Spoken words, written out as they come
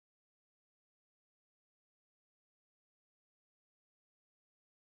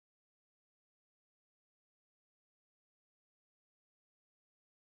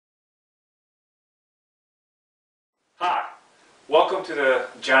Hi, welcome to the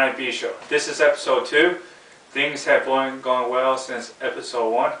Johnny B Show. This is episode 2. Things have been going well since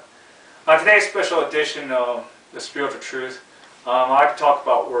episode 1. On today's special edition of The Spiritual Truth, I'd like to talk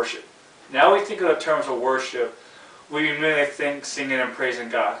about worship. Now we think of the terms of worship, we immediately think singing and praising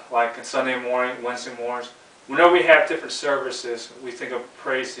God. Like on Sunday morning, Wednesday mornings, whenever we have different services, we think of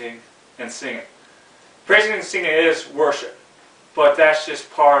praising and singing. Praising and singing is worship, but that's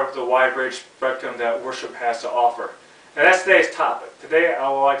just part of the wide range spectrum that worship has to offer. And that's today's topic. Today I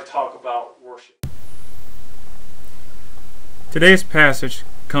would like to talk about worship. Today's passage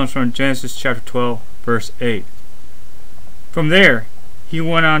comes from Genesis chapter 12, verse 8. From there, he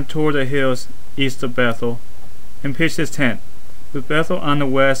went on toward the hills east of Bethel, and pitched his tent, with Bethel on the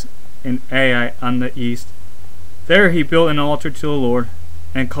west and Ai on the east. There he built an altar to the Lord,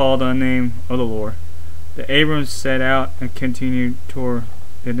 and called on the name of the Lord. The Abram set out and continued toward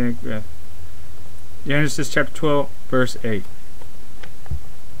the Negev. Genesis chapter 12, verse 8.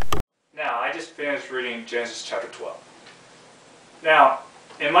 Now, I just finished reading Genesis chapter 12. Now,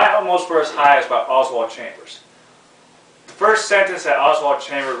 in My Utmost Verse High is by Oswald Chambers. The first sentence that Oswald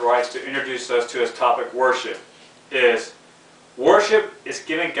Chambers writes to introduce us to his topic, worship, is, worship is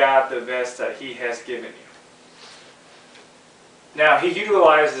giving God the best that He has given you. Now, he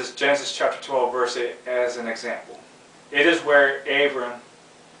utilizes Genesis chapter 12, verse 8 as an example. It is where Abram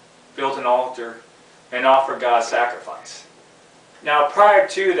built an altar and offered God sacrifice. Now, prior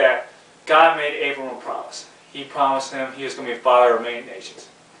to that, God made Abram a promise. He promised him he was going to be a father of many nations.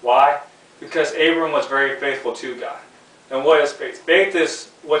 Why? Because Abram was very faithful to God. And what is faith? Faith is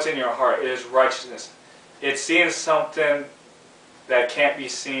what's in your heart. It is righteousness. It's seeing something that can't be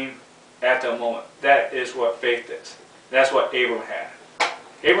seen at the moment. That is what faith is. That's what Abram had.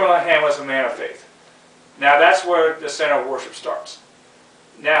 Abraham was a man of faith. Now that's where the center of worship starts.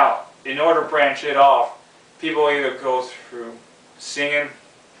 Now, in order to branch it off, people either go through singing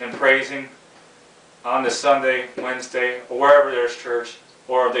and praising on the Sunday, Wednesday, or wherever there's church,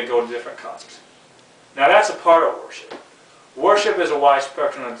 or they go to different concerts. Now that's a part of worship. Worship is a wide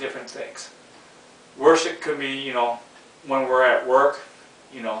spectrum of different things. Worship could be, when we're at work,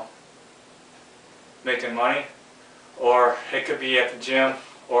 making money, or it could be at the gym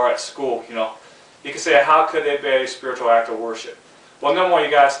or at school, You can say, how could it be a spiritual act of worship? Well, number one, you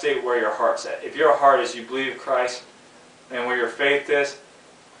got to state where your heart's at. If your heart is you believe in Christ and where your faith is,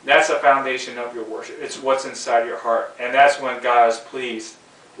 that's the foundation of your worship. It's what's inside your heart. And that's when God is pleased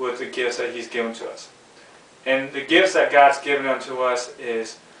with the gifts that He's given to us. And the gifts that God's given unto us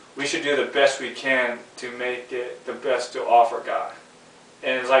is we should do the best we can to make it the best to offer God.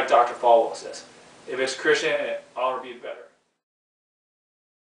 And it's like Dr. Falwell says, if it's Christian, it ought to be better.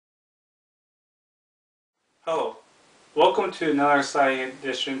 Hello. Welcome to another exciting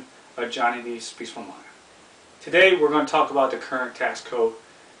edition of Johnny D Speaks from Life. Today we're going to talk about the current tax code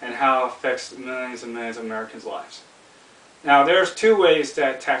and how it affects millions and millions of Americans' lives. Now there's two ways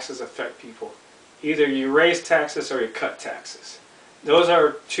that taxes affect people. Either you raise taxes or you cut taxes. Those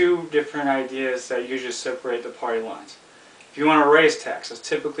are two different ideas that usually separate the party lines. If you want to raise taxes,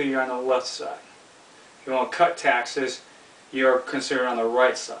 typically you're on the left side. If you want to cut taxes, you're considered on the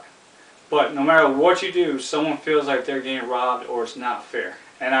right side. But no matter what you do, someone feels like they're getting robbed or it's not fair.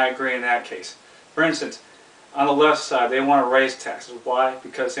 And I agree in that case. For instance, on the left side, they want to raise taxes. Why?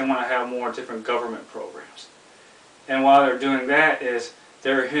 Because they want to have more different government programs. And while they're doing that is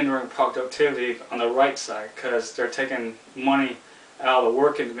they're hindering productivity on the right side because they're taking money out of the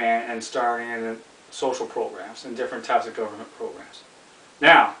working demand and starting in social programs and different types of government programs.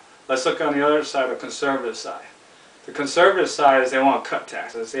 Now, let's look on the other side, the conservative side. The conservative side is they want to cut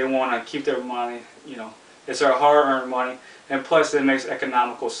taxes. They want to keep their money, it's their hard-earned money, and plus it makes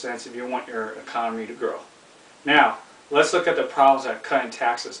economical sense if you want your economy to grow. Now, let's look at the problems that cutting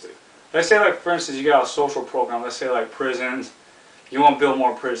taxes do. Let's say, like, for instance, you got a social program, let's say like prisons, you want to build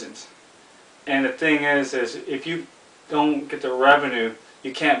more prisons. And the thing is if you don't get the revenue,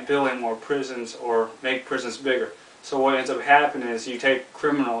 you can't build any more prisons or make prisons bigger. So what ends up happening is you take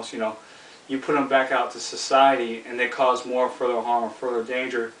criminals, you put them back out to society and they cause more further harm or further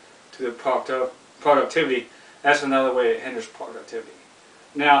danger to the productivity. That's another way it hinders productivity.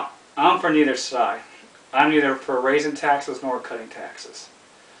 Now, I'm for neither side. I'm neither for raising taxes nor cutting taxes.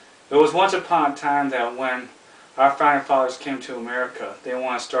 There was once upon a time that when our founding fathers came to America, they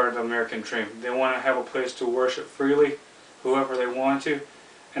wanted to start the American dream. They wanted to have a place to worship freely, whoever they wanted to,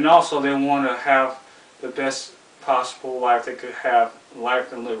 and also they wanted to have the best possible life they could have,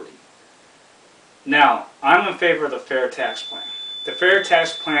 life and liberty. Now, I'm in favor of the fair tax plan. The fair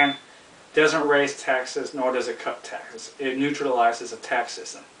tax plan doesn't raise taxes nor does it cut taxes. It neutralizes the tax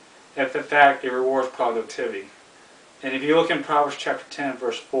system. If in fact it rewards productivity. And if you look in Proverbs chapter 10,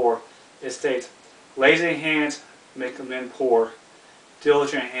 verse 4, it states, "Lazy hands make men poor,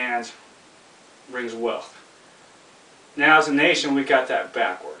 diligent hands brings wealth." Now as a nation, we got that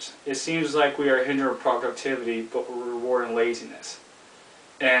backwards. It seems like we are hindering productivity, but we're rewarding laziness.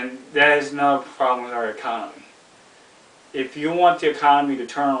 And that is another problem with our economy. If you want the economy to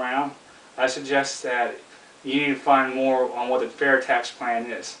turn around, I suggest that you need to find more on what the fair tax plan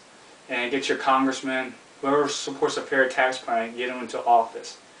is. And get your congressman, whoever supports a fair tax plan, get them into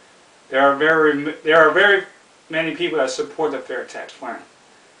office. There are very many people that support the fair tax plan.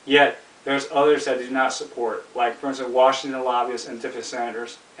 Yet, there's others that do not support it, like for instance Washington lobbyists and different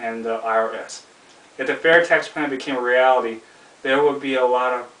senators and the IRS. If the fair tax plan became a reality, there would be a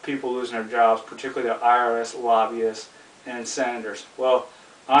lot of people losing their jobs, particularly the IRS lobbyists and senators. Well,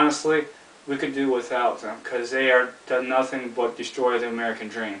 honestly, we could do without them because they are done nothing but destroy the American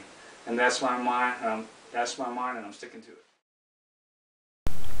dream. And that's my mind. And I'm sticking to it.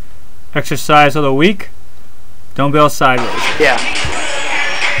 Exercise of the week: dumbbell sideways. Yeah.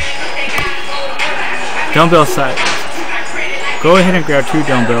 Dumbbell sideways. Go ahead and grab 2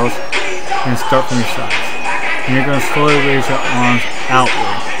 dumbbells and start from your sides. And you're going to slowly raise your arms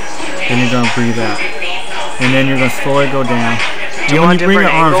outward. Then you're going to breathe out. And then you're going to slowly go down. And when you bring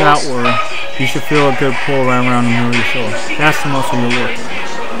your arms outward, you should feel a good pull right around the middle of your shoulder. That's the muscle you're working.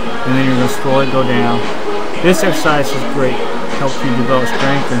 And then you're going to slowly go down. This exercise is great. Helps you develop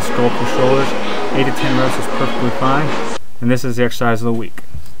strength and sculpt your shoulders. 8 to 10 reps is perfectly fine. And this is the exercise of the week.